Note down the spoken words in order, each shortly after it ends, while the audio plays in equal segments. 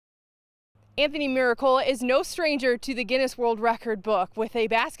Anthony Miracola is no stranger to the Guinness World Record book. With a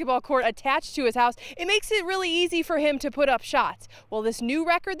basketball court attached to his house, it makes it really easy for him to put up shots. Well, this new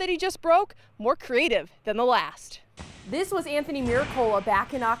record that he just broke, more creative than the last. This was Anthony Miracola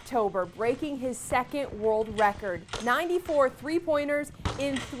back in October, breaking his second world record, 94 three-pointers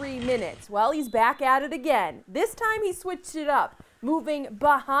in 3 minutes. Well, he's back at it again. This time he switched it up, moving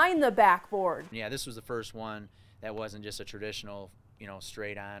behind the backboard. Yeah, this was the first one that wasn't just a traditional,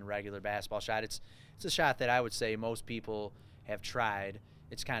 straight on regular basketball shot. It's a shot that I would say most people have tried.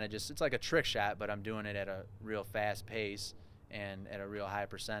 It's kind of it's like a trick shot, but I'm doing it at a real fast pace and at a real high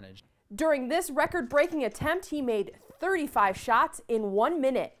percentage. During this record-breaking attempt, he made 35 shots in 1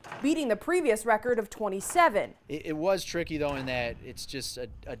 minute, beating the previous record of 27. It was tricky though in that it's just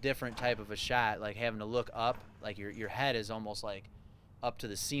a different type of a shot, like having to look up, like your head is almost like up to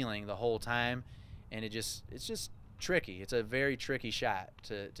the ceiling the whole time, and it's just tricky. It's a very tricky shot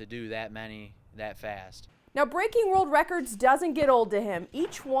to do that many that fast. Now, breaking world records doesn't get old to him.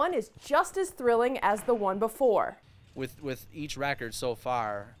 Each one is just as thrilling as the one before. With each record so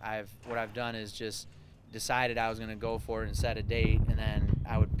far, what I've done is just decided I was going to go for it and set a date, and then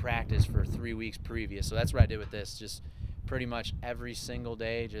I would practice for 3 weeks previous. So that's what I did with this, just pretty much every single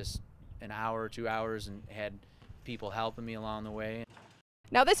day, just an hour or 2 hours, and had people helping me along the way.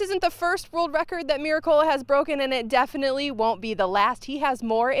 Now, this isn't the first world record that Miracola has broken, and it definitely won't be the last. He has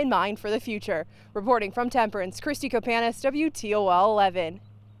more in mind for the future. Reporting from Temperance, Christy Kopanis, WTOL 11.